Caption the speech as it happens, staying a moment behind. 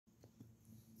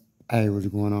Hey, what's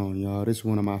going on, y'all? This is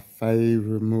one of my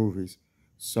favorite movies.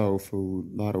 Soul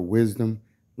Food. A lot of wisdom,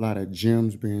 a lot of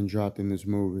gems being dropped in this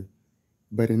movie.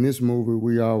 But in this movie,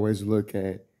 we always look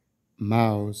at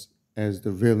Miles as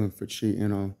the villain for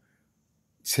cheating on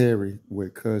Terry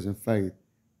with Cousin Faith.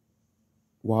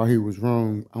 While he was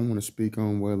wrong, I want to speak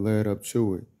on what led up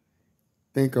to it.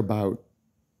 Think about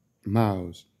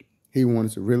Miles. He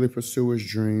wanted to really pursue his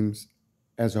dreams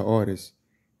as an artist.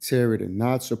 Terry did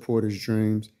not support his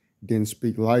dreams, didn't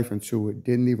speak life into it,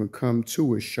 didn't even come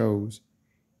to his shows,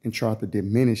 and tried to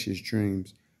diminish his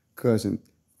dreams. Cousin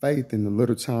Faith, in the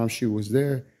little time she was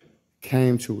there,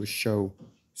 came to his show,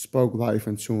 spoke life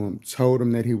into him, told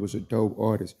him that he was a dope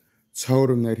artist, told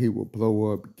him that he would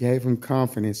blow up, gave him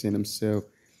confidence in himself.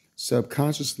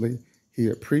 Subconsciously, he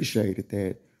appreciated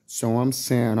that. So I'm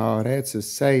saying all that to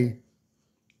say,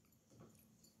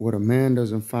 what a man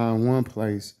doesn't find one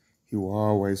place, he will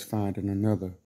always find in another.